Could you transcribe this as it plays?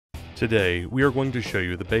Today, we are going to show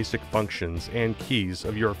you the basic functions and keys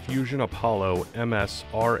of your Fusion Apollo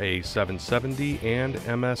MS-RA770 and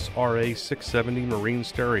MS-RA670 marine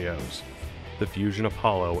stereos. The Fusion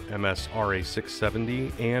Apollo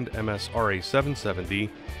MS-RA670 and MS-RA770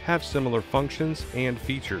 have similar functions and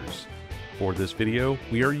features. For this video,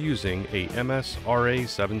 we are using a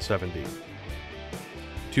MS-RA770.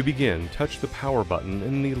 To begin, touch the power button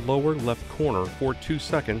in the lower left corner for 2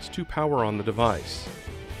 seconds to power on the device.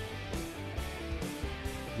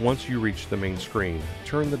 Once you reach the main screen,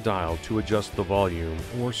 turn the dial to adjust the volume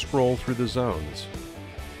or scroll through the zones.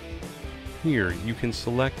 Here, you can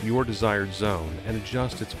select your desired zone and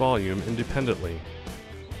adjust its volume independently.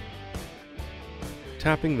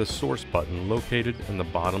 Tapping the source button located in the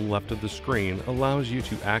bottom left of the screen allows you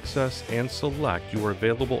to access and select your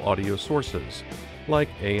available audio sources, like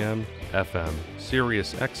AM, FM,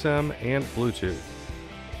 Sirius XM, and Bluetooth.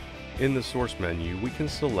 In the source menu, we can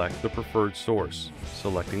select the preferred source.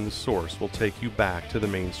 Selecting the source will take you back to the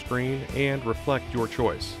main screen and reflect your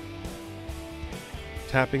choice.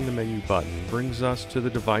 Tapping the menu button brings us to the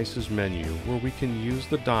device's menu, where we can use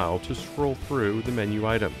the dial to scroll through the menu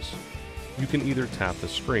items. You can either tap the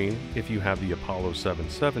screen if you have the Apollo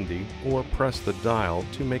 770 or press the dial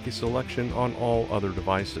to make a selection on all other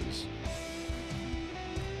devices.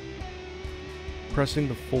 Pressing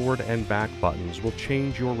the forward and back buttons will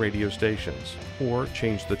change your radio stations, or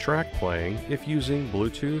change the track playing if using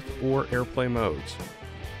Bluetooth or AirPlay modes.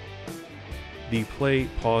 The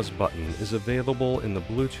play-pause button is available in the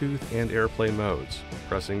Bluetooth and AirPlay modes.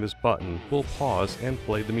 Pressing this button will pause and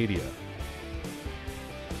play the media.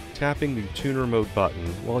 Tapping the tuner mode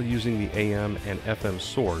button while using the AM and FM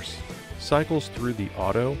source cycles through the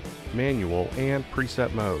auto, manual, and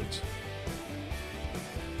preset modes.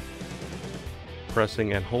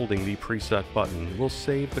 Pressing and holding the preset button will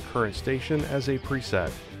save the current station as a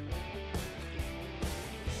preset.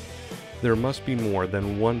 There must be more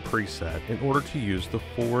than one preset in order to use the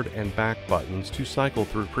forward and back buttons to cycle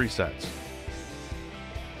through presets.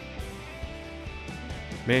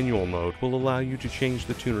 Manual mode will allow you to change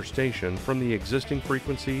the tuner station from the existing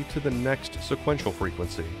frequency to the next sequential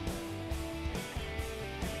frequency.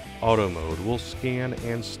 Auto mode will scan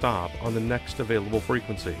and stop on the next available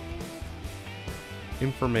frequency.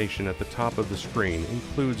 Information at the top of the screen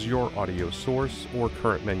includes your audio source or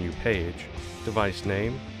current menu page, device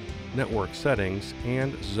name, network settings,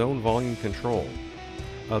 and zone volume control.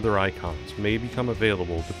 Other icons may become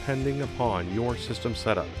available depending upon your system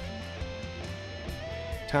setup.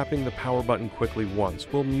 Tapping the power button quickly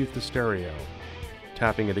once will mute the stereo.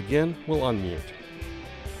 Tapping it again will unmute.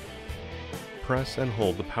 Press and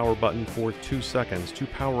hold the power button for 2 seconds to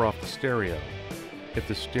power off the stereo. If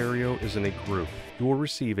the stereo is in a group, you will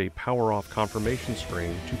receive a power off confirmation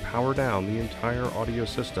screen to power down the entire audio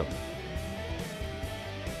system.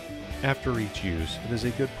 After each use, it is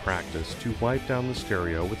a good practice to wipe down the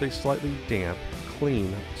stereo with a slightly damp,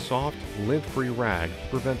 clean, soft, lint-free rag to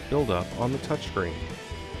prevent buildup on the touchscreen.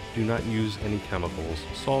 Do not use any chemicals,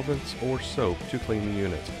 solvents, or soap to clean the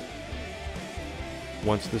unit.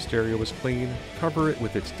 Once the stereo is clean, cover it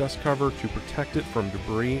with its dust cover to protect it from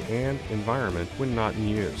debris and environment when not in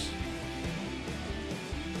use.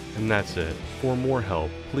 And that's it. For more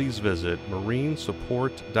help, please visit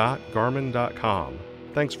marinesupport.garmin.com.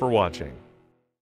 Thanks for watching.